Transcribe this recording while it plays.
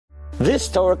This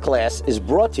Torah class is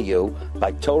brought to you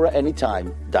by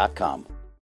TorahAnytime.com.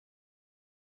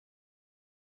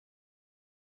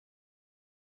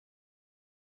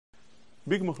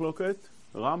 Big Machloket,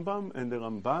 Rambam and the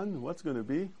Ramban, what's going to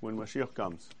be when Mashiach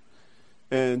comes?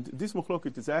 And this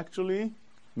Machloket is actually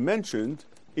mentioned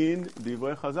in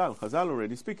Divrei Chazal. Chazal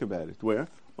already speak about it. Where?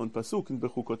 On Pasuk in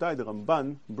Bechukotai, the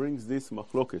Ramban brings this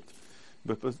Machloket.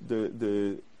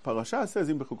 The parasha says,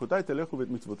 "In Bechukotai telechu vet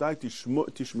mitzvotai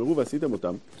tishmeru v'asitem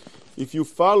otam." If you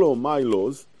follow my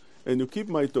laws and you keep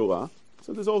my Torah,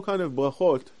 so there's all kind of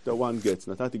brachot that one gets.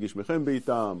 Natati gishmechem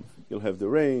beitam, you'll have the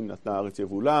rain. Natna haaretz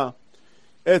yevula,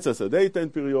 etz hasadeh iten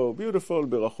piryo, beautiful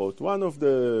brachot. One of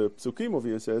the psukim of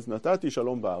here says, "Natati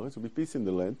shalom ba'aretz, will be peace in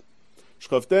the land.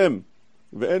 Shchavtem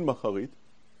ve'en macharit,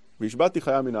 v'ishbati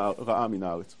chaya ra'a min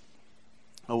haaretz."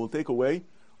 I will take away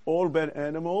all bad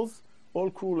animals, all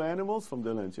cruel animals from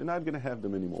the land. You're not going to have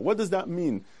them anymore. What does that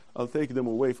mean? I'll take them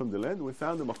away from the land. We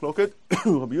found the Machloket,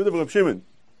 Rabbi Yehuda v'Rab Shimon.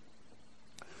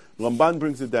 Ramban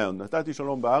brings it down. Natati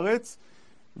shalom ba'aretz,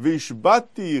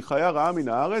 v'ishbati chaya ra'a min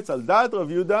haaretz, al da'at Rav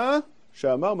Yehuda,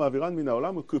 שאמר מעבירן מן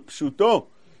העולם וכפשוטו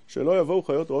שלא יבואו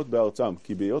חיות רעות בארצם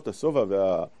כי בהיות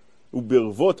השובע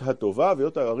וברבות הטובה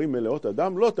והיות הערים מלאות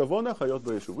אדם לא תבואנה חיות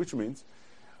ביישוב. Which means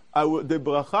the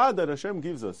bracha that Hashem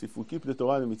gives us if we keep the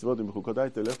Torah and the mitzvot in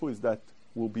Bechukotai telechu is that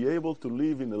we'll be able to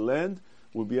live in the land,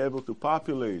 we'll be able to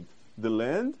populate the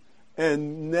land,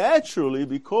 and naturally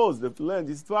because the land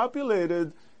is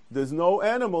populated, there's no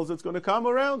animals that's going to come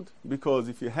around. Because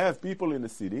if you have people in a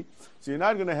city, so you're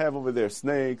not going to have over there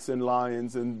snakes and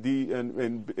lions and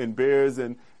bears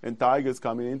and tigers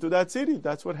coming into that city.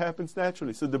 That's what happens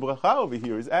naturally. So the bracha over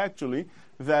here is actually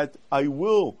that I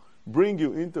will bring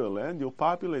you into a land, you'll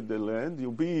populate the land,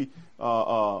 you'll be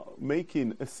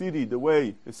making a city the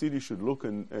way a city should look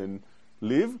and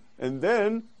live, and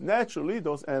then naturally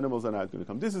those animals are not going to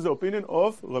come. This is the opinion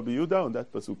of Rabbi Yehuda on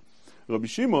that pasuk. Rabbi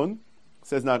Shimon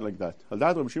says not like that. על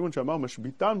דעת רבי שמעון שאמר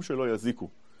משביתם שלא יזיקו.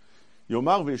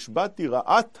 יאמר והשבתי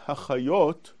רעת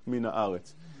החיות מן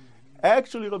הארץ.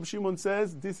 Actually, Rabbi Shimon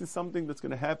says this is something that's going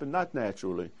to happen not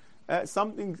naturally.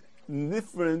 Something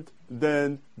different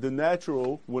than the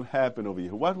natural will happen over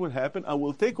here. What will happen? I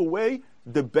will take away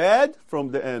the bad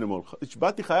from the animal.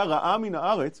 השבתי חיה רעה מן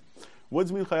הארץ. What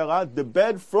does mean chaya ra'ah? The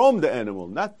bad from the animal,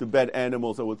 not the bad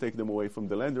animals. I will take them away from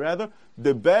the land. Rather,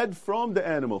 the bad from the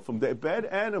animal, from the bad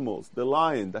animals, the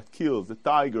lion that kills, the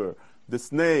tiger, the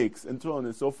snakes, and so on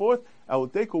and so forth. I will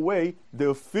take away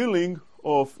their feeling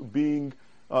of being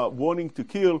wanting to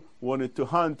kill, wanted to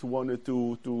hunt, wanted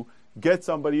to get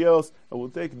somebody else. I will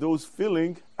take those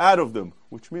feelings out of them,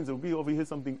 which means there will be over here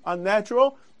something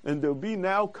unnatural, and there will be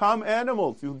now calm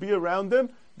animals. You'll be around them.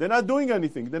 They're not doing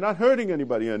anything. They're not hurting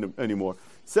anybody anymore.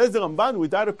 Says the Ramban,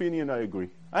 with that opinion, I agree.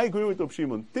 I agree with Rav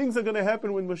Shimon. Things are going to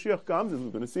happen when Mashiach comes, as we're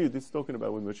going to see. This is talking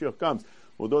about when Mashiach comes.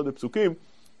 Although the Psukim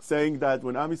saying that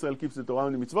when Am Yisrael keeps the Torah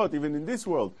and the mitzvot, even in this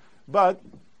world. But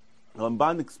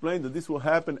Ramban explained that this will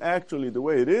happen actually the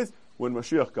way it is when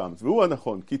Mashiach comes. והוא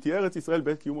הנכון, כי תהיה ארץ ישראל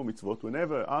בעת קיום המצוות,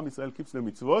 whenever Am Yisrael keeps the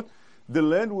mitzvot, the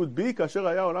land would be כאשר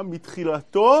היה העולם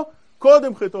מתחילתו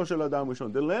קודם חטאו של אדם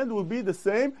ראשון. The land will be the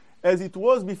same as it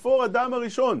was before Adam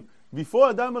HaRishon. Before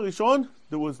Adam HaRishon,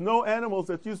 there was no animals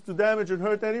that used to damage and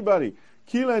hurt anybody,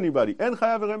 kill anybody. אין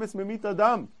חיה ורמס ממית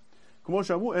אדם. כמו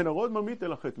שאמרו, אין הרוד ממית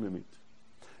אלא חטא ממית.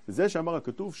 זה שאמר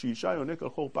הכתוב, שאישה יונק על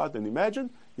חור פתן. Imagine,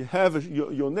 you have a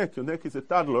yonק is a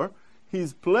toddler,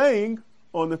 he's playing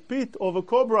on a pit of a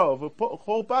cobra, of a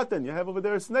חור פתן. You have over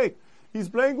there a snake. He's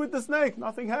playing with the snake,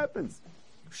 nothing happens.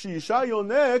 שאישה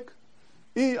יונק,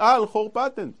 אי על חור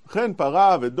פתן. חן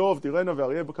פרה ודוב, תירנה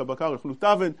ואריה בקר יאכלו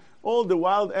תבן. All the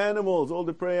wild animals, all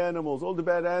the prey animals, all the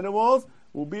bad animals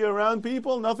will be around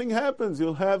people, nothing happens.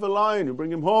 You'll have a lion, you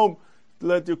bring him home,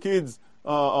 let your kids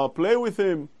play with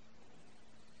him.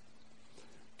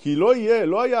 כי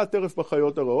לא היה הטרף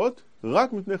בחיות הרעות,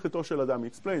 רק מפני חטאו של אדם. He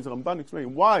explains, Ramban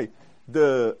explains why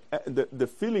the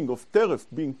feeling of teref,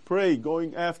 being prey,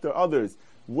 going after others,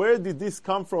 where did this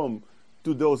come from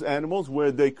to those animals?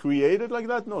 Were they created like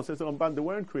that? No, says Ramban, they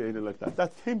weren't created like that.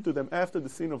 That came to them after the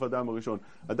sin of Adam HaRishon.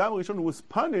 Adam HaRishon was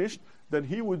punished that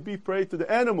he would be prey to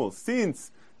the animals. Since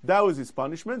that was his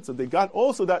punishment, so they got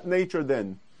also that nature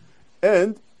then.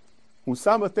 And, הוא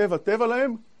שם הטבע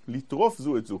להם, לטרוף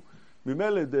זו את זו.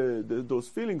 ממילא those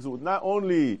feelings would not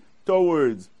only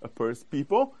towards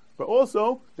people, but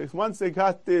also once they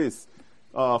got this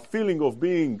feeling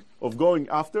of going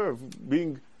after, of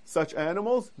being such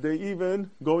animals, they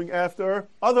even going after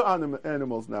other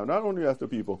animals now, not only after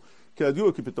people.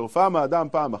 כידוע כי בטורפה מהאדם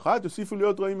פעם אחת, יוסיפו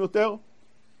להיות רעים יותר.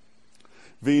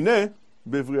 והנה,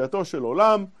 בבריאתו של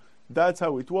עולם, that's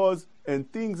how it was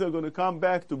and things are going to come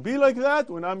back to be like that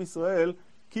when Am Yisrael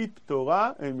keep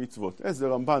Torah and mitzvot. As the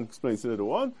Ramban explains later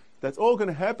on, that's all going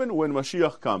to happen when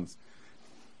Mashiach comes.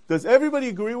 Does everybody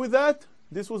agree with that?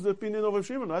 This was the opinion of Rav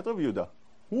Shimon, not Rav Yehuda.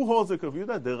 Who holds the Rav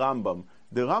Yehuda? The Rambam.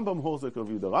 The Rambam holds the Rav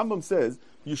Yehuda. Rambam says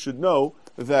you should know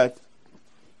that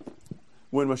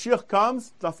when Mashiach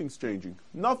comes, nothing's changing.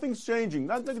 Nothing's changing.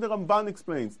 Not like the Ramban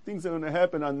explains. Things are going to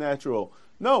happen unnatural.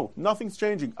 No, nothing's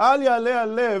changing. Al Ya'aleh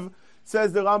Alev,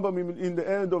 says the Rambam in the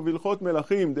end of Vilchot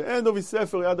Melachim, the end of his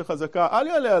Sefer Yad HaChazaka. Al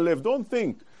Ya'aleh Alev, don't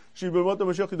think שבמות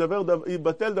המשיח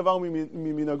יבטל דבר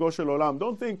ממנהגו של עולם.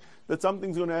 Don't think that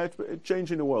something's going to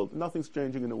change in the world. Nothing's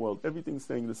changing in the world. Everything's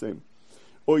staying the same.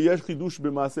 או יש חידוש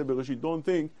במעשה בראשית. Don't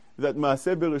think that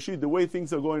מעשה בראשית, the way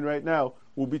things are going right now,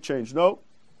 will be changed. No.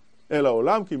 אלא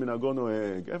עולם כי מנהגו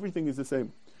נוהג. Everything is the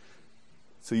same.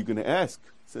 So you're going to ask,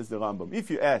 says the Rambam. If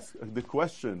you ask the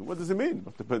question, what does it mean?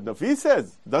 But the Navi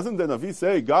says, doesn't the Navi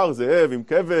say, gar ze'ev im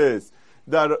keves,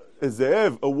 that a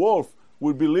ze'ev, a wolf,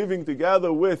 would be living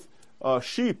together with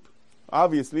sheep?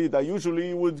 Obviously, that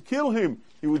usually would kill him.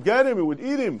 He would get him, he would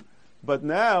eat him. But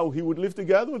now he would live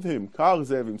together with him. Kar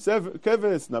ze'ev im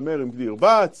keves, namer im gdir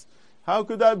batz. How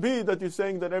could that be that you're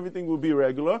saying that everything will be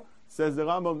regular? Says the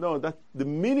Rambam, no, that the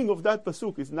meaning of that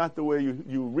pasuk is not the way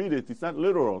you read it. It's not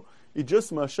literal. It's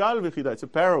just mashal v'chida. It's a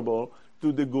parable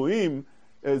to the goyim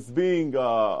as being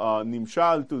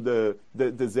nimshal to the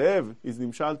ze'ev is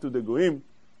nimshal to the goyim,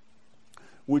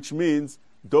 which means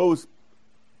those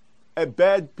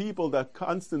bad people that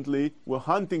constantly were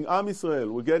hunting Am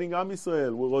Yisrael, were getting Am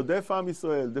Yisrael, were rodef Am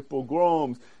Yisrael, the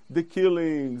pogroms, the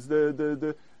killings,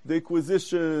 the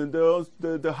Inquisition,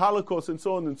 the Holocaust, and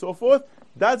so on and so forth.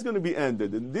 That's going to be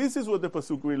ended. And this is what the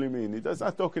pasuk really means. It's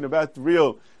not talking about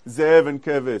real ze'ev and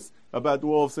keves, about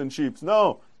wolves and sheep.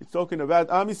 No, it's talking about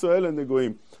Am Yisrael and the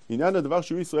goyim. עניין הדבר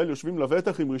שהוא ישראל יושבים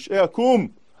לבטח עם רשעי הקום,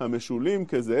 המשולים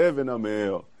כזאב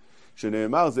ונמר.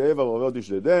 שנאמר זאב ערבות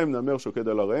ישדדם, נמר שוקד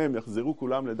על עריהם, יחזרו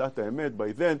כולם לדת האמת.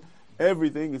 By then,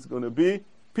 everything is going to be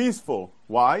peaceful.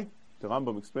 Why? The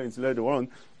Rambam explains later on,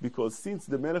 because since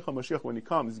the Melech HaMashiach, when he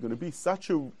comes, is going to be such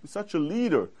a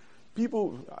leader.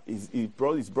 People,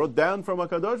 he's brought down from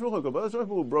HaKadosh Baruch Hu. HaKadosh Baruch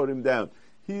Hu brought him down.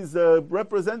 He's a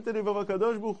representative of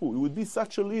HaKadosh Baruch Hu. He would be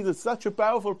such a leader, such a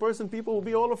powerful person, people would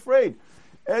be all afraid.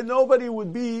 And nobody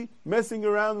would be messing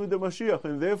around with the Mashiach.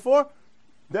 And therefore,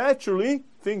 naturally,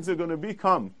 things are going to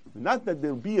become. Not that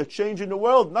there'll be a change in the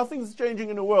world. Nothing's changing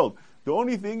in the world. The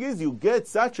only thing is you get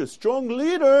such a strong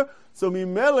leader, so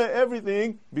mimele,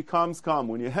 everything becomes calm.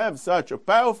 When you have such a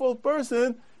powerful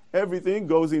person, everything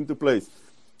goes into place.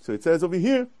 So it says over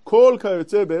here, Kol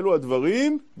kayotze be'elu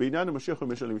advarim b'inyan HaMashiach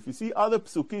v'Meshalim. If you see other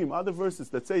psukim, other verses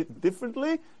that say it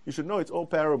differently, you should know it's all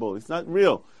parable. It's not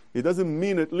real. It doesn't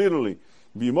mean it literally.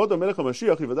 בימות המלך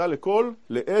המשיח יוודע לכל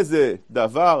לאיזה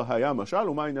דבר היה משל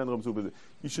ומה העניין רמזו בזה.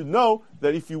 You should know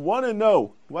that if you want to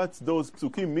know what those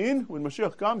psukim mean, when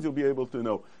Mashiach comes, you'll be able to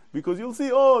know. Because you'll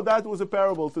see, oh, that was a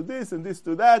parable to this and this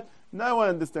to that. Now I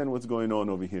understand what's going on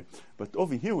over here. But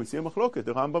over here we see a machloket,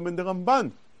 the Rambam and the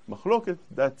Ramban. Machloket,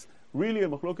 that's really a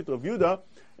machloket of Yehuda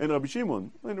and Rabbi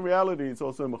Shimon. In reality, it's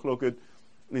also a machloket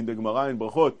in the Gemara in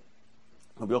Brachot,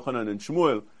 Rabbi Yochanan and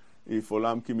Shmuel, if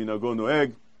olam ki minhago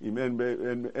noeg, אם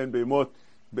אין בהמות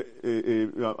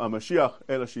המשיח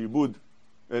אלא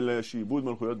שעיבוד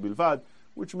מלכויות בלבד,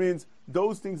 which means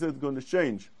those things are going to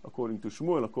change according to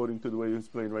Shmuel, according to the way he's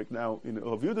playing right now in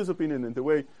Rav Yehuda's opinion, and the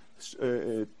way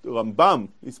Rambam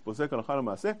is posek halakha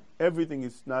l'maaseh. Everything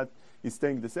is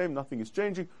staying the same, nothing is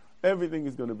changing, everything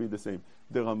is going to be the same.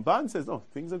 The Ramban says, no,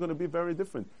 things are going to be very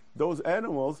different. Those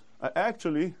animals are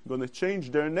actually going to change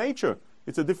their nature.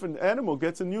 It's a different animal,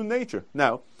 gets a new nature.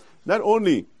 Now, not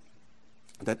only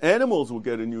that animals will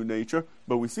get a new nature,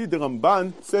 but we see the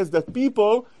Ramban says that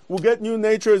people will get new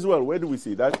nature as well. Where do we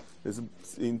see that? It's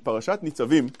in Parashat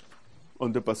Nitzavim,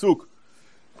 on the pasuk,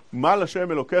 מה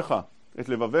לשם אלוקיך את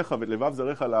לבביך ואת לבב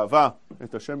זרעך לאהבה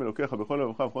את השם אלוקיך בכל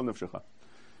לבבך ובכל נפשך.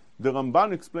 The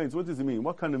Ramban explains, what does it mean?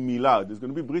 What kind of milah? There's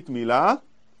going to be brit milah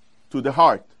to the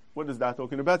heart. What is that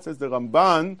talking about? Says the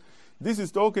Ramban, this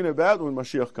is talking about when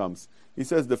Mashiach comes. He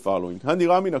says the following,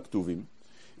 הנראה מן הכתובים,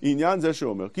 עניין זה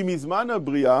שאומר, כי מזמן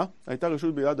הבריאה הייתה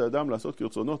רשות ביד האדם לעשות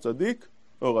כרצונו צדיק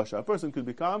או רשע. A person could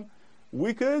become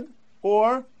wicked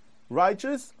or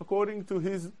righteous according to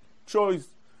his choice.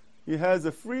 He has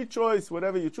a free choice,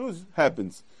 whatever you choose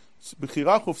happens.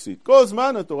 בחירה חופשית. כל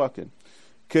זמן התורה כן.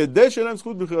 כדי שלהם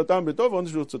זכות בחירתם בטוב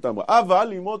ועונש ברצותם רע. אבל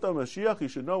לימות המשיח, you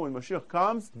should know when Mashiach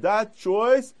comes, that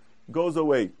choice goes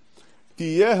away.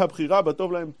 תהיה הבחירה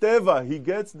בטוב להם טבע. He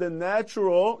gets the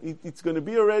natural, it's going to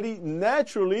be already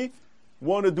naturally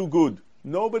want to do good.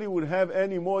 nobody would have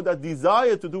any more that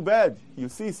desire to do bad. You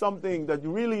see something that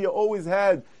you really always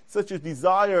had such a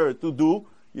desire to do.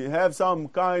 You have some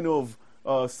kind of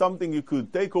something you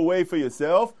could take away for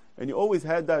yourself, and you always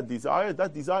had that desire.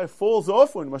 That desire falls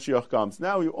off when Mashiach comes.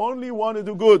 Now you only want to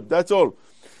do good, that's all.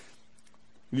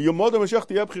 לימוד המשיח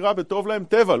תהיה בחירה בטוב להם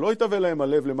טבע, לא יתהווה להם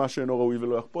הלב למה שאינו ראוי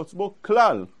ולא יחפוץ בו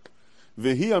כלל.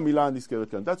 והיא המילה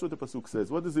הנזכרת כאן. That's what the pasuk says.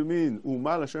 What does it mean?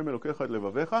 ומל השם אלוקיך את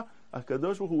לבביך.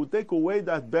 הקדוש ברוך הוא will take away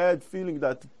that bad feeling,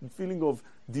 that feeling of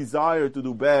desire to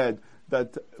do bad,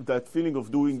 that feeling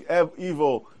of doing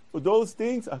evil. Those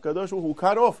things, HaKadosh Baruch Hu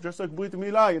cut off, just like Brit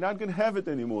Milah. You're not going to have it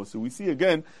anymore. So we see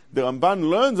again, the Ramban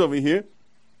learns over here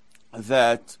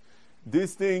that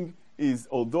this thing is,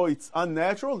 although it's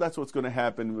unnatural, that's what's going to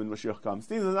happen when Mashiach comes.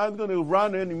 Things are not going to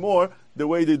run anymore the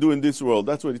way they do in this world.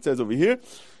 That's what it says over here.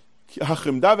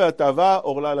 החמדה והתאווה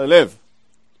עורלה ללב.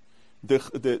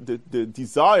 The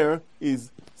desire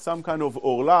is some kind of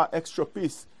orla, extra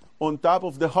piece, on top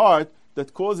of the heart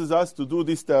that causes us to do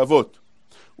this תאוות.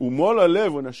 ומול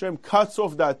הלב, when Hashem cuts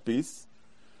off that piece,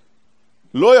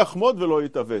 לא יחמוד ולא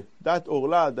יתהווה. That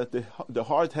orla that the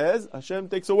heart has, Hashem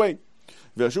takes away.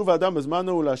 וישוב האדם בזמן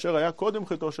ההוא לאשר היה קודם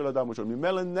חטאו של אדם ראשון.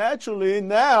 ממילא naturally,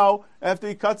 now, after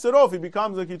he cuts it off, he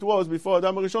becomes like it was before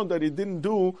אדם הראשון, that he didn't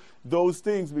do those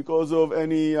things because of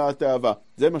any תאווה.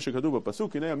 זה מה שכתוב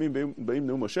בפסוק, הנה ימים באים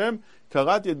נאום השם,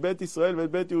 קראתי את בית ישראל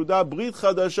ואת בית יהודה ברית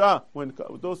חדשה. When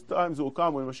those times will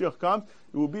come, when Mashiach comes,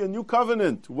 it will be a new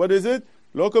covenant. What is it?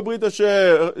 לא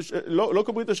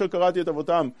כברית אשר קראתי את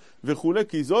אבותם וכולי,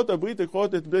 כי זאת הברית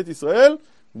לקרות את בית ישראל.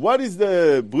 What is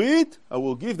the ברית? I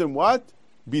will give them what?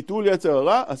 ביטול יצר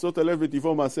הרע, עשות הלב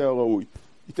וטבעו מעשה הראוי.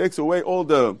 It takes away all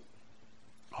the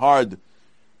hard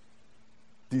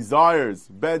desires,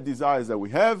 bad desires that we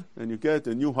have, and you get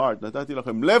a new heart. נתתי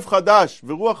לכם לב חדש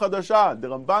ורוח חדשה. The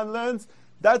Ramban learns,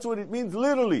 that's what it means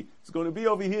literally. It's going to be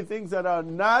over here things that are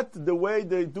not the way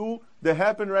they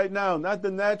happen right now, not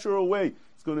the natural way.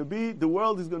 It's going to be, the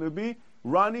world is going to be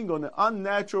running on an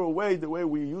unnatural way, the way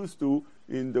we used to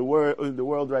in the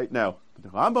world right now. But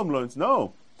the Rambam learns,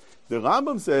 no. The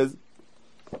Rambam says,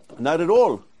 not at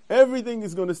all. Everything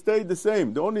is going to stay the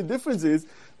same. The only difference is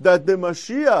that the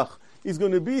Mashiach is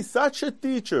going to be such a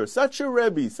teacher, such a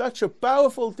Rebbe, such a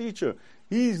powerful teacher.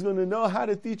 He's going to know how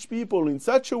to teach people in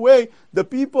such a way the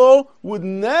people would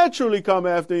naturally come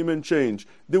after him and change.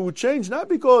 They would change not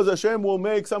because Hashem will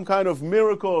make some kind of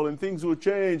miracle and things will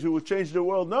change, he will change the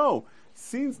world. No.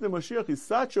 Since the Mashiach is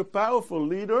such a powerful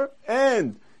leader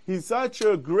and he's such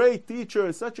a great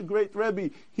teacher, such a great Rebbe,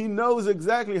 he knows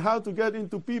exactly how to get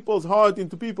into people's heart,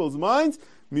 into people's minds.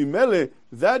 Mimele,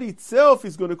 that itself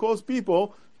is going to cause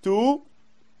people to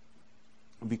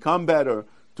become better,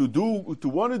 to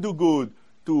want to do good,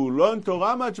 to learn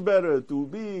Torah much better, to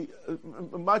be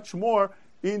much more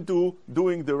into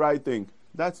doing the right thing.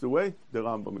 That's the way the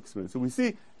Rambam explains. So we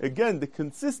see, again, the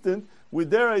consistent with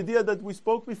their idea that we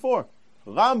spoke before.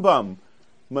 Rambam,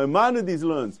 Maimonides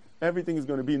learns, everything is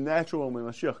going to be natural when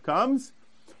Mashiach comes.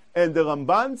 And the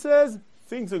Ramban says,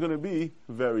 things are going to be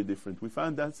very different. We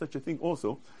found that such a thing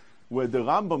also, where the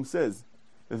Rambam says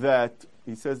that,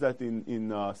 he says that in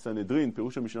Sanhedrin,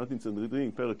 Perush HaMishnot in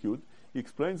Sanhedrin, Perek Yud, he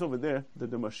explains over there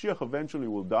that the Mashiach eventually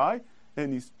will die,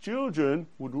 and his children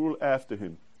would rule after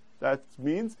him. That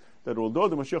means that although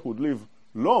the Mashiach would live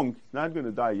long, he's not going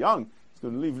to die young, he's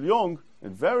going to live long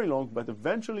and very long, but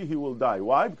eventually he will die.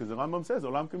 Why? Because the Rambam says,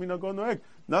 Olam kemנהגו נוהג.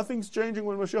 Nothing's changing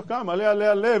when Mashiach comes.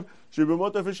 עלה הלב,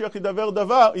 שבמות המשיח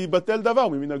ייבטל דבר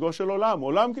ממנהגו של עולם.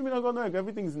 עולם כמנהגו נוהג.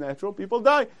 Everything is natural. People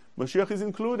die. Mashiach is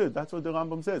included. That's what the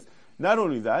Rambam says. Not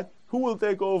only that, who will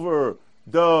take over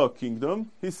the kingdom?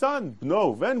 His son,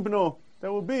 Bno, Ven Bno.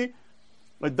 There will be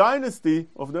a dynasty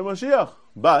of the Mashiach.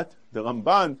 But the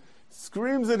Ramban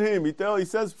screams at him. He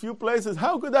says few places,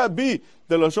 how could that be?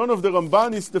 The Lashon of the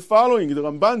Ramban is the following. The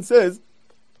Ramban says,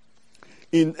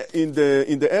 in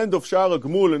the end of Sha'ar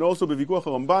HaGmul, and also Bevikuach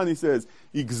HaRamban, he says,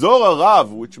 Igzor HaRav,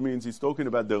 which means he's talking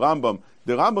about the Rambam.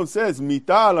 The Rambam says,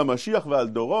 Mita al HaMashiach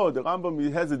ve'al Doro. The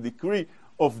Rambam has a decree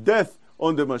of death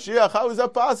on the Mashiach. How is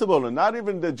that possible? And not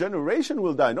even the generation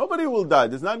will die. Nobody will die.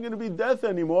 There's not going to be death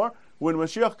anymore when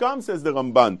Mashiach comes, says the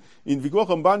Ramban. In Vikuach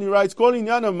Ramban he writes, Kol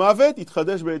inyan ha'mavet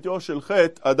itchadesh be'etio shel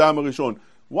chet Adam HaRishon.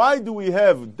 Why do we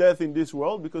have death in this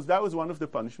world? Because that was one of the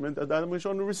punishment Adam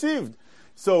HaRishon received.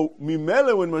 So,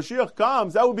 Mimele, when Mashiach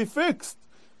comes, that will be fixed.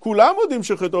 Kulam יודעים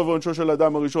שחטאו ועונשו של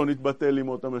אדם הראשון יתבטל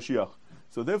למות המשיח.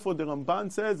 So therefore the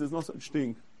Ramban says there's no such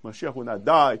thing. Mashiach will not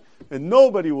die, and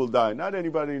nobody will die. Not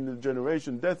anybody in the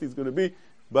generation. Death is going to be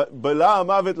But Bala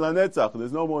Mavet Lanetzach,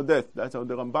 there's no more death. That's how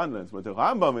the Ramban learns. But the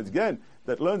Rambam, again,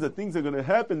 that learns that things are going to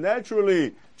happen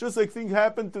naturally, just like things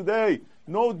happen today.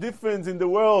 No difference in the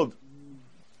world.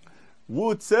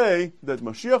 Would say that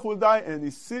Mashiach will die and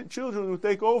his children will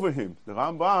take over him. The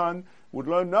Ramban would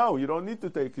learn, no, you don't need to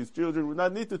take, his children would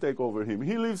not need to take over him.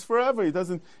 He lives forever.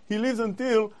 He lives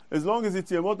until, as long as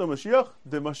it's Yemot HaMashiach,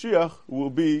 the Mashiach will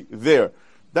be there.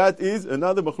 That is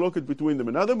another machloket between them.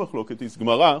 Another machloket is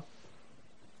Gemara,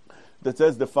 that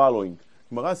says the following.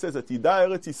 Gemara says, Atida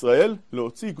Eretz Yisrael,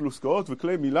 leotzi gluskaot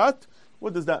v'klei milat.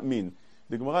 What does that mean?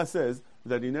 The Gemara says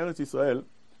that in Eretz Yisrael,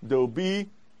 there will be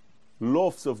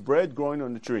loaves of bread growing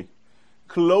on the tree.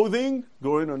 Clothing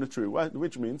growing on the tree.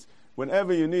 Which means,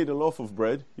 whenever you need a loaf of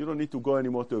bread, you don't need to go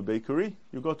anymore to a bakery.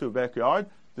 You go to a backyard,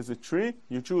 there's a tree,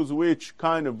 you choose which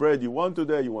kind of bread you want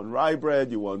today. You want rye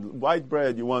bread, you want white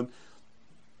bread, you want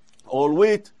all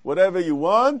wheat, whatever you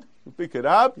want. You pick it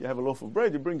up, you have a loaf of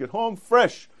bread, you bring it home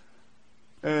fresh,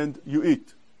 and you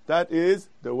eat. That is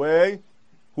the way.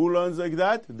 Who learns like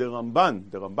that? The Ramban.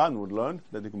 The Ramban would learn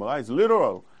that the Gemara is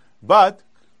literal. But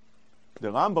the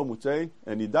Rambam would say,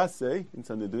 and he does say, in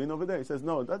Sanhedrin over there, he says,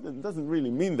 no, that doesn't really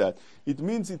mean that. It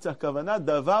means it's a kavanah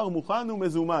davar muchanu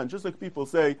mezuman. Just like people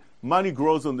say, money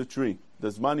grows on the tree.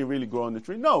 Does money really grow on the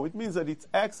tree? No, it means that it's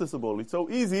accessible. It's so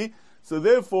easy, so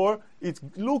therefore, it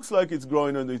looks like it's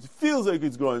growing on the tree. It feels like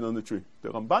it's growing on the tree. The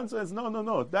Ramban says,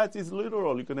 no, that is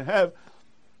literal. You're going to have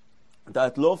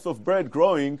that loaf of bread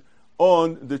growing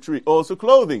on the tree. Also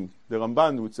clothing. The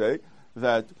Ramban would say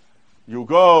that you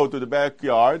go to the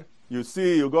backyard,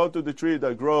 you go to the tree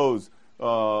that grows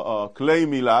klei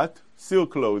milat,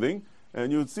 silk clothing,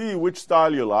 and you see which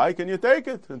style you like, and you take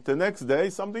it. And the next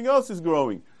day, something else is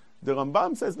growing. The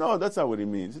Rambam says, no, that's not what it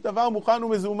means. It means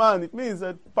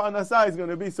that parnasah is going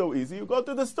to be so easy. You go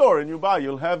to the store and you buy.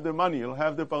 You'll have the money. You'll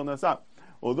have the parnasah.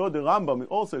 Although the Rambam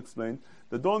also explained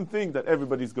that don't think that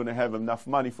everybody's going to have enough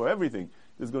money for everything.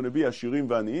 There's going to be ashirim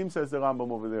v'aniim, says the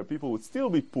Rambam over there. People would still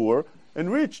be poor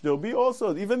and rich. There'll be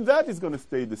also, even that is going to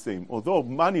stay the same. Although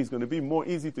money is going to be more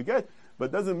easy to get,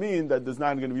 but doesn't mean that there's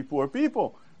not going to be poor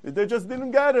people. They just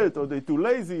didn't get it, or they're too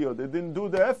lazy, or they didn't do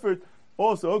the effort.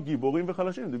 Also, giborim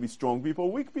v'chalashim, there'll be strong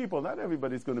people, weak people. Not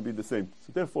everybody's going to be the same.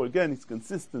 So therefore, again, it's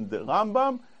consistent. The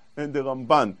Rambam and the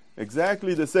Ramban,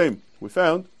 exactly the same. We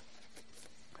found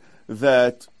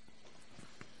that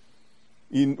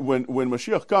when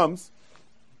Mashiach comes,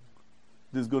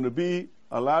 there's going to be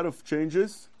a lot of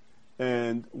changes,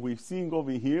 and we're seeing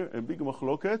over here a big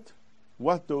machloket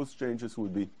what those changes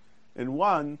would be. And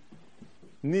one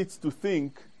needs to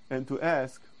think and to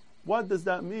ask, what does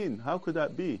that mean? How could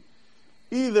that be?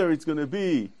 Either it's going to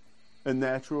be a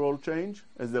natural change,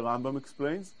 as the Rambam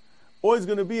explains, or it's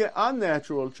going to be an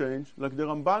unnatural change, like the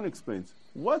Ramban explains.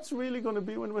 What's really going to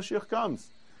be when Mashiach comes?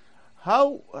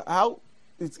 How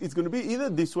it's going to be either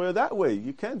this way or that way.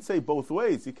 You can't say both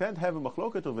ways. You can't have a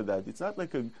machloket over that. It's not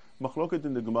like a machloket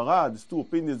in the Gemara. There's two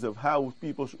opinions of how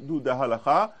people should do the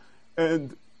halacha,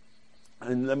 and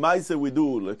the Maaseh we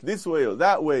do like this way or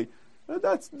that way.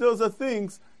 Those are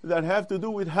things that have to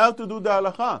do with how to do the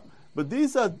halacha. But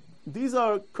these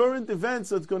are current events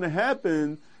that's going to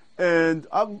happen and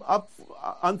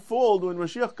unfold when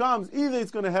Mashiach comes. Either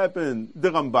it's going to happen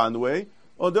the Ramban way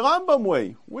or the Rambam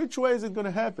way. Which way is it going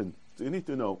to happen? So you need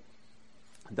to know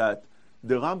that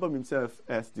the Rambam himself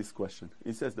asked this question.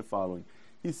 He says the following.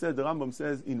 He said, the Rambam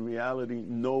says, in reality,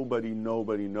 nobody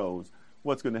knows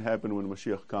what's going to happen when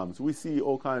Mashiach comes. We see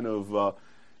all kind of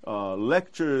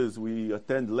lectures, we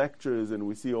attend lectures, and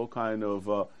we see all kind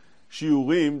of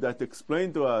shiurim that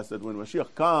explain to us that when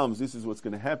Mashiach comes, this is what's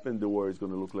going to happen, the world is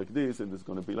going to look like this, and it's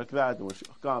going to be like that, and when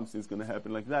Mashiach comes, it's going to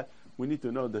happen like that. We need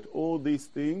to know that all these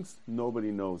things,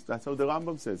 nobody knows. That's how the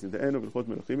Rambam says. In the end of Hilchot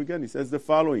Melachim again, he says the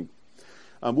following.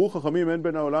 אמרו חכמים אין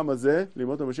בין העולם הזה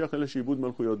לימות המשיח אלא שעבוד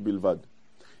מלכויות בלבד.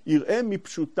 יראה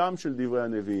מפשוטם של דברי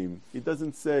הנביאים. It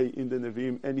doesn't say in the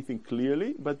Nevi'im anything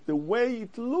clearly, but the way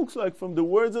it looks like from the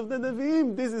words of the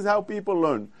Nevi'im, this is how people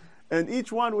learn. And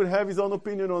each one would have his own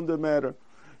opinion on the matter.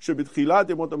 שבתחילת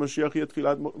ימות המשיח יהיה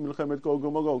תחילת מלחמת גוג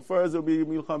ומגוג. First there will be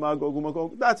מלחמה גוג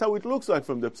ומגוג. That's how it looks like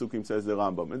from the Psukim, says the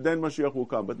Rambam. And then Mashiach will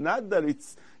come. But not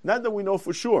that we know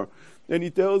for sure. And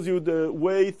he tells you the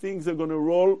way things are going to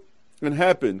roll and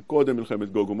happen. קודם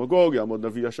מלחמת גוג ומגוג, יעמוד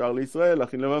נביא ישר לישראל,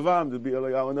 להכין לבבם, דבי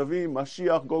אליהו הנביא,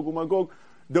 משיח, גוג ומגוג.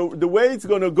 The way it's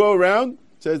going to go around,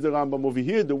 says the Rambam over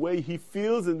here, the way he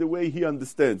feels and the way he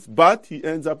understands. But he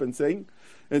ends up and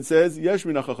says, יש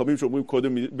מן החכמים שאומרים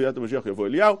קודם ביאת המשיח יבוא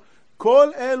אליהו. כל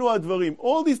אלו הדברים,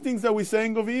 all these things that we're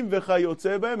saying of him,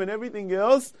 וכיוצא בהם, and everything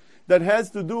else that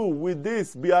has to do with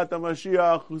this, ביאת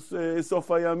המשיח,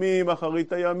 סוף הימים,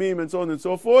 אחרית הימים, and so on and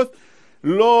so forth,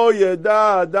 Lo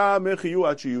yeda adam ech yiyu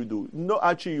ad sheyu. No,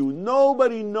 ad sheyu.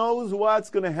 Nobody knows what's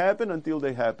going to happen until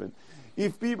they happen.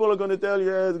 If people are going to tell you,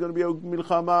 yeah, it's going to be a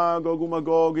milchama, Gog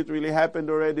uMagog, it really happened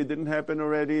already, it didn't happen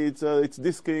already, it's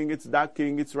this king, it's that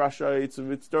king, it's Russia, it's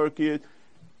Turkey.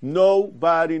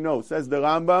 Nobody knows. Says the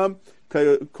Rambam,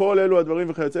 כל אלו הדברים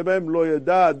וכיוצא בהם, לא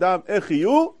ידע אדם איך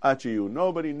יהיו עד שיהיו.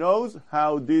 Nobody knows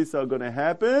how these are going to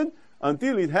happen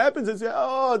until it happens and say,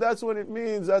 oh, that's what it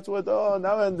means, that's what, oh,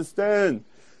 now I understand.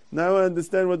 Now I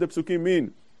understand what the psukim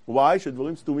mean. Why?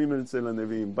 שדברים סתומים אצל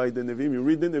הנביאים. By the Nevi'im, you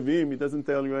read the Nevi'im, it doesn't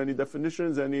tell you any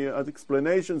definitions, any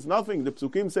explanations, nothing. The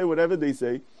psukim say whatever they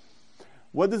say.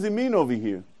 What does it mean over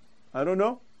here? I don't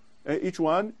know. Each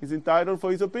one is entitled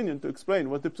for his opinion to explain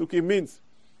what the psukim means.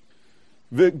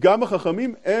 וגם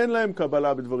החכמים אין להם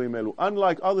קבלה בדברים אלו.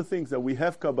 Unlike other things that we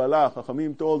have Kabbalah,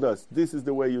 חכמים told us, this is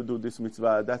the way you do this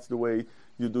mitzvah, that's the way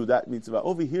you do that mitzvah.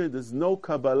 Over here, there's no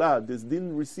Kabbalah. This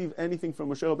didn't receive anything from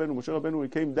Moshe Rabbeinu. Moshe Rabbeinu, when he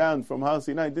came down from Har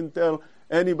Sinai, didn't tell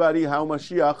anybody how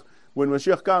Mashiach, when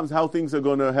Mashiach comes, how things are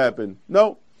going to happen.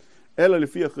 No. אלא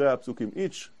לפי אחרי הפסוקים.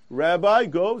 Each rabbi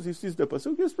goes, he sees the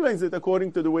pasuk, he explains it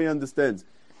according to the way he understands.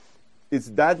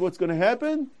 Is that what's going to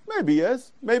happen? Maybe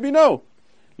yes, maybe no.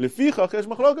 לפיכך יש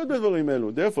מחלוקת בדברים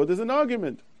אלו. Therefore, there's an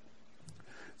argument.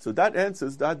 So that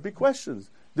answers that big questions.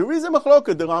 There is a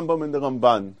machloket, the Rambam and the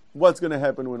Ramban. What's going to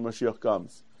happen when Mashiach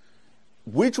comes?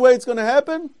 Which way it's going to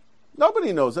happen?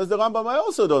 Nobody knows. As the Rambam, I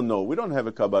also don't know. We don't have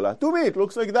a Kabbalah. To me, it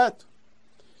looks like that.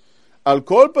 Al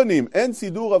kol panim, en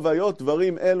sidur avayot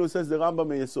dvarim elu, says the Rambam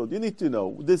meyesod. You need to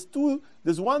know.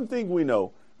 There's one thing we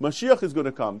know. Mashiach is going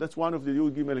to come. That's one of the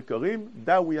Yud Gimel Karim.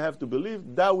 That we have to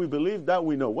believe. That we believe. That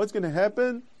we know. What's going to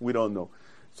happen? We don't know.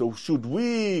 So should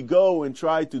we go and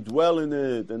try to dwell in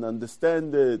it and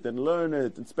understand it and learn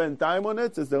it and spend time on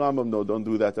it? Says the Rambam, no, don't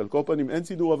do that.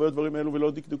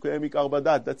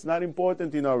 That's not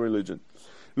important in our religion.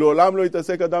 Don't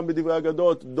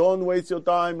waste your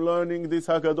time learning this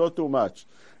Haggadot too much.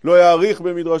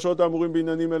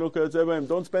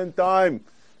 Don't spend time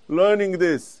learning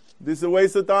this. This is a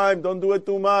waste of time. Don't do it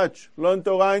too much. Learn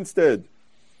Torah instead.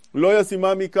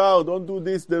 Don't do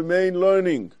this, the main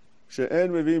learning. They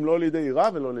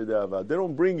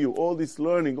don't bring you all this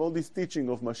learning, all this teaching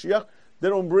of Mashiach. They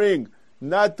don't bring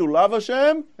not to love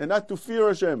Hashem and not to fear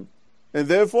Hashem. And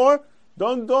therefore,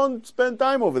 don't spend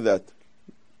time over that.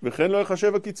 And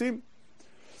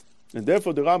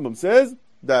therefore the Rambam says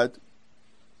that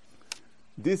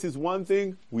this is one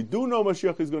thing. We do know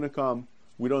Mashiach is going to come.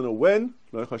 We don't know when,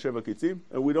 and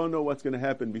we don't know what's going to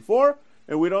happen before,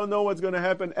 and we don't know what's going to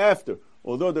happen after.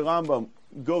 Although the Rambam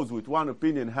goes with one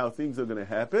opinion how things are going to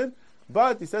happen,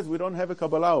 but he says we don't have a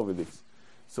Kabbalah over this.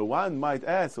 So one might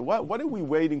ask, so what are we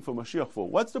waiting for Mashiach for?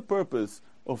 What's the purpose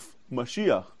of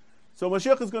Mashiach? So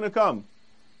Mashiach is going to come.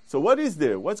 So what is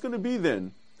there? What's going to be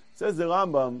then? Says the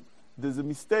Rambam, there's a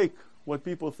mistake what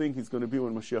people think is going to be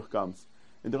when Mashiach comes.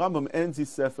 And the Rambam ends his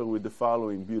sefer with the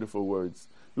following beautiful words.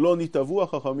 Lo nitavu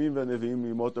hachachamim v'neviim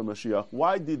mimot HaMashiach.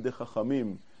 Why did the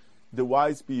Chachamim, the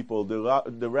wise people,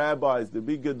 the rabbis, the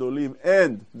big gedolim,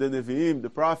 and the Nevi'im, the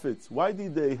prophets, why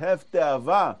did they have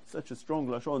te'ava, such a strong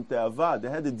lashon, te'ava? They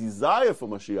had a desire for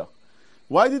Mashiach.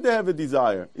 Why did they have a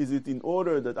desire? Is it in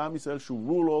order that Am Yisrael should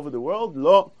rule over the world?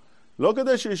 Lo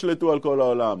kadei sheyishletu al kol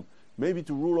ha'olam. Maybe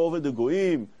to rule over the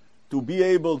goyim, to be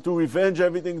able to revenge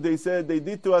everything they said they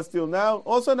did to us till now?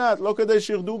 Also not. Lo kadei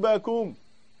shirdu ba'akum.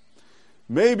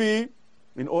 Maybe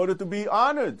in order to be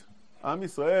honored. Am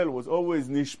Yisrael was always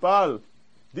nishpal,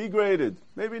 degraded.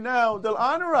 Maybe now they'll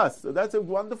honor us. So that's a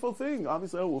wonderful thing. Am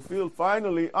Yisrael will feel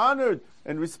finally honored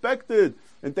and respected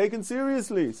and taken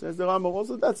seriously. Says the Rambam.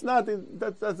 Also,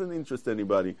 that doesn't interest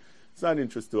anybody. It's not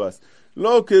interest to us.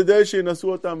 Lo kedei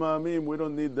shenasu otam ha'amim. We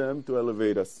don't need them to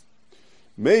elevate us.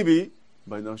 Maybe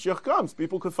by Mashiach comes,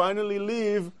 people could finally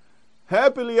live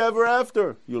happily ever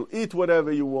after. You'll eat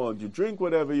whatever you want. You drink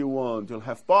whatever you want. You'll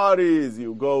have parties.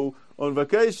 You go on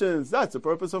vacations. That's the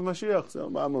purpose of Mashiach. So,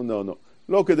 no.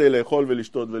 Lo kedei le'echol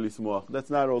ve'lishtot ve'lismoach. That's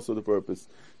not also the purpose.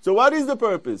 So what is the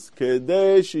purpose?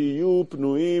 Kedei shiyu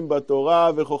pnuim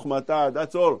b'torah ve'chokhmata.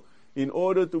 That's all. In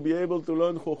order to be able to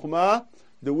learn chokhmah,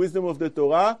 the wisdom of the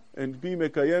Torah, and be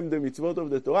mekayem the mitzvot of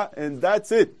the Torah, and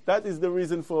that's it. That is the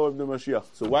reason for the Mashiach.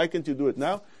 So why can't you do it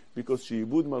now? Because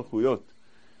sheibud malchuyot.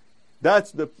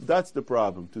 That's the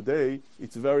problem. Today,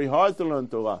 it's very hard to learn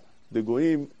Torah. The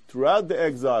Goyim, throughout the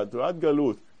exile, throughout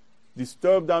Galut,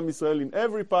 disturbed Am Yisrael in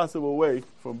every possible way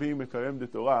from being mekayem the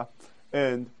Torah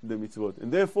and the mitzvot.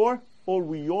 And therefore, all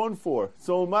we yearn for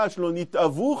so much, lo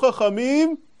nitavu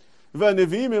chachamim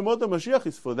v'neviim emot HaMashiach,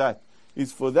 is for that.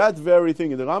 Is for that very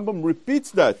thing. And the Rambam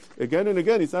repeats that again and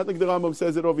again. It's not like the Rambam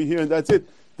says it over here and that's it.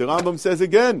 The Rambam says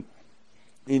again,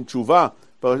 in תשובה,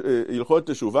 הלכות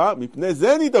תשובה, מפני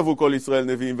זה נתאבו כל ישראל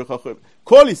נביאים וחכמים.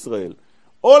 כל ישראל,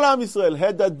 all עם ישראל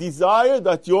had that desire,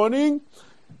 that yearning,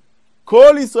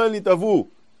 כל ישראל נתאבו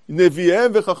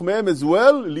נביאיהם וחכמיהם as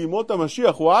well, לימות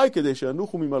המשיח. Why? כדי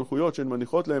שינוחו ממלכויות שהן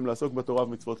מניחות להם לעסוק בתורה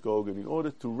ומצוות כהוגן. In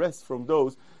order to rest from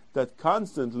those that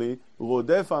constantly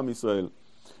רודף עם ישראל.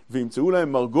 וימצאו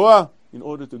להם מרגוע, in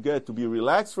order to be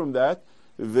relaxed from that,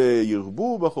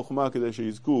 וירבו בחוכמה כדי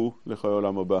שיזכו לחיי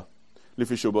עולם הבא.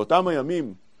 לפי שבאותם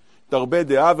הימים תרבה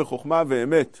דעה וחוכמה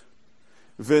ואמת,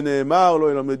 ונאמר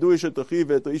לא ילמדו איש את אחי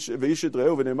ואיש את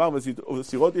רעהו, ונאמר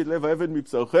וסירותי את לב העבד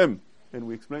מבשרכם. And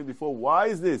we explained before, why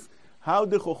is this? How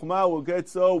the chokhmah will get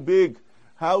so big?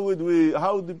 How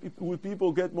would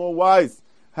people get more wise?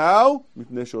 How?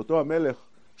 מפני שאותו המלך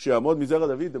שיעמוד מזרע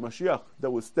דוד, the Mashiach,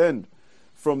 that will stand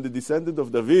from the descendant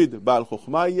of David, בעל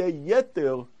חוכמה יהיה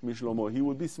יתר משלמה. He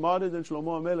would be smarter than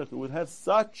שלמה המלך. He would have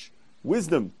such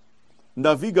wisdom.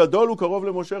 נביא גדול הוא קרוב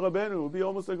למשה רבנו. He would be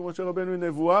almost like משה רבנו in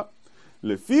נבואה.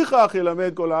 לפיכך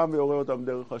ילמד כל העם ויורה אותם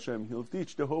דרך השם. He'll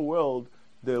teach the whole world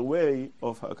the way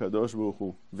of הקדוש ברוך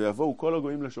הוא. ויבואו כל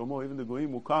הגויים לשומעו, even the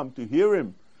goyim will come to hear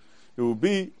him. It will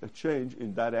be a change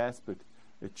in that aspect,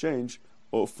 a change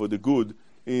for the good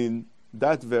in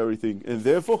that very thing. And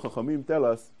therefore, חכמים tell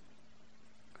us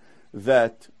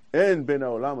that אין בין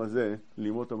העולם הזה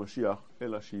לימות המשיח,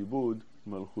 אלא שעבוד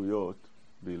מלכויות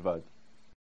בלבד.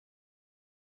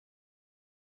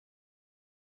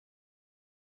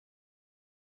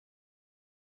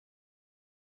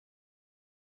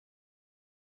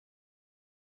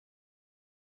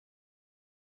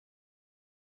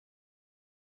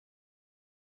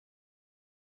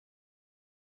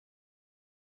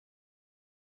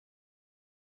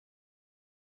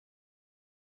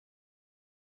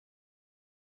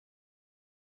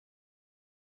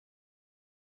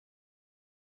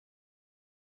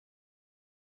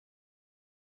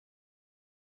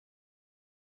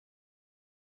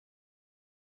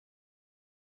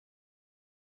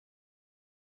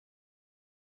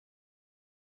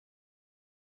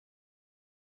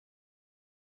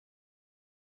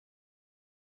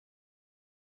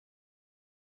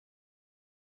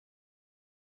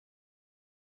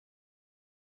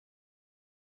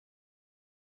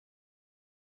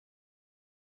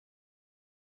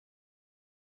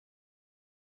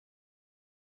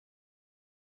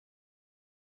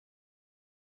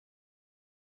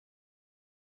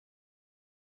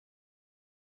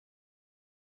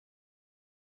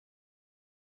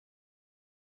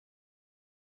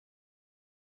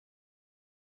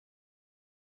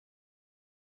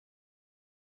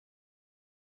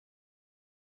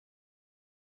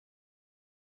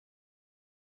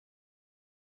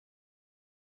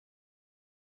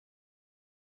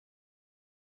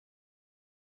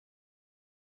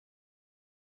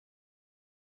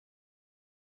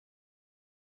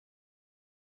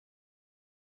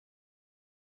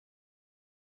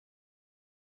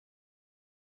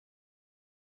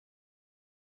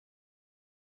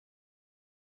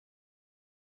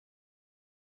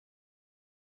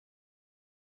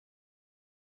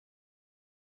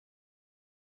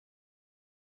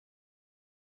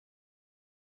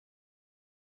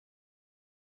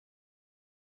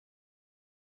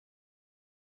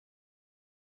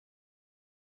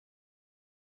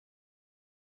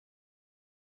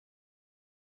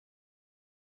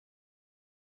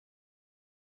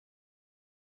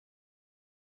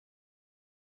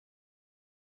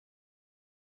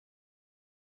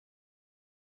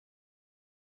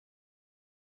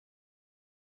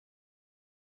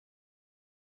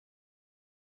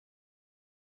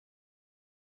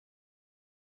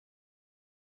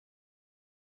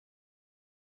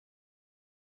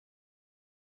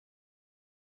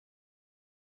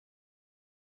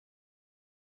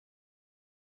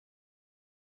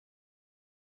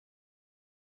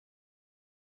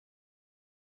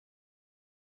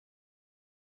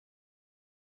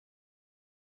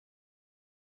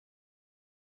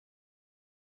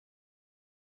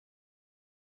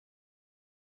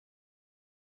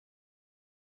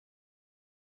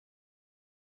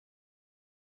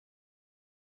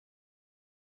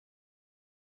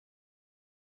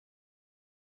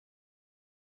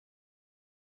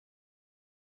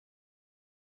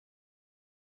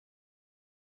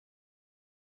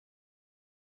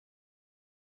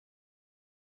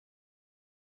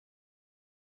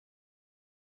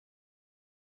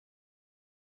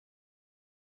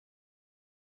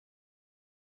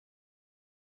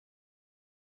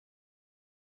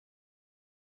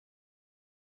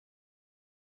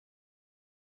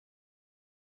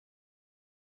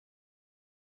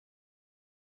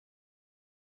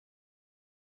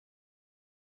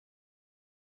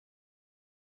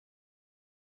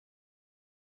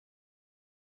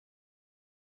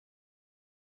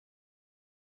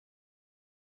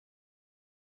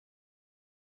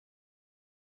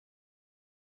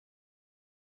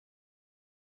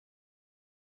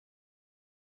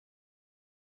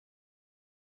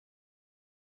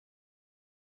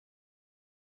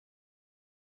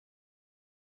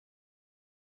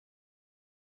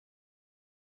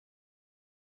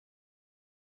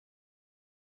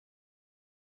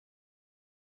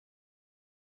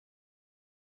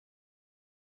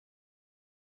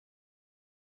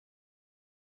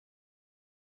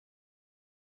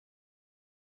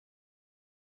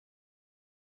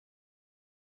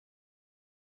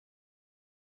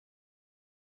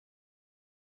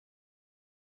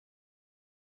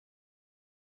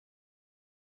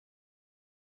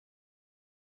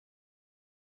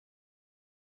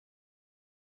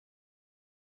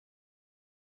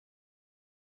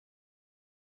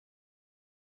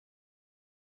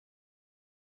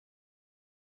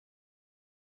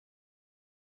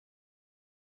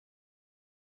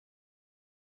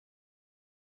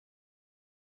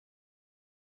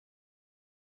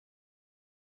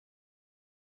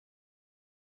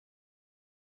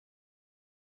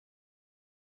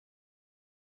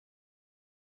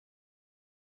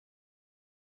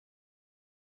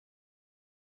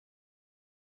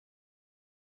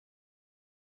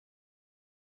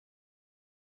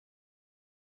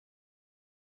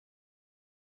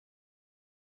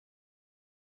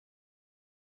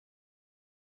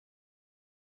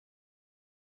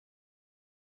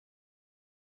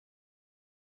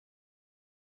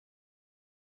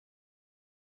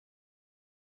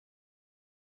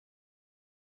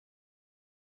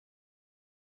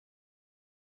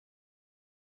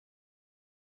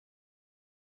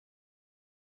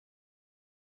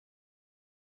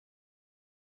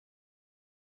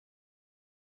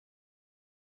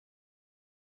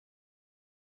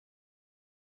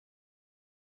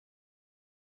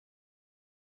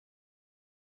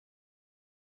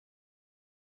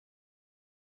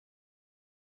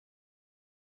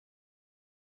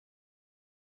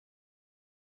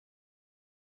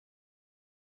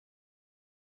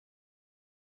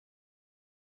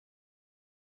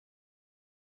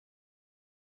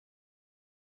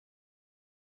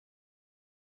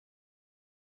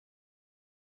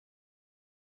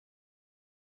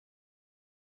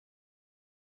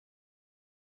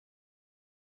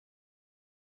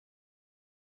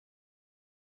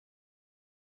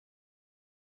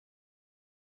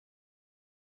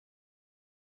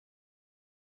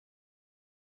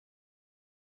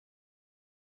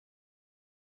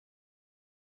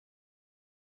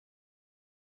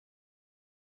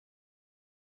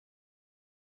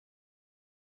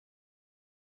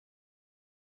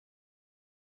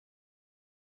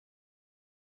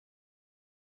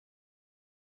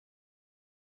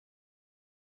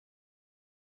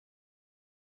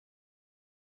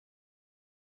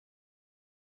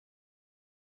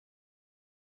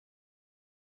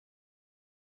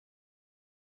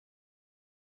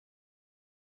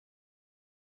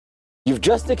 You've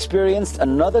just experienced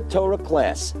another Torah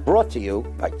class brought to you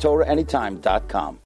by TorahAnytime.com.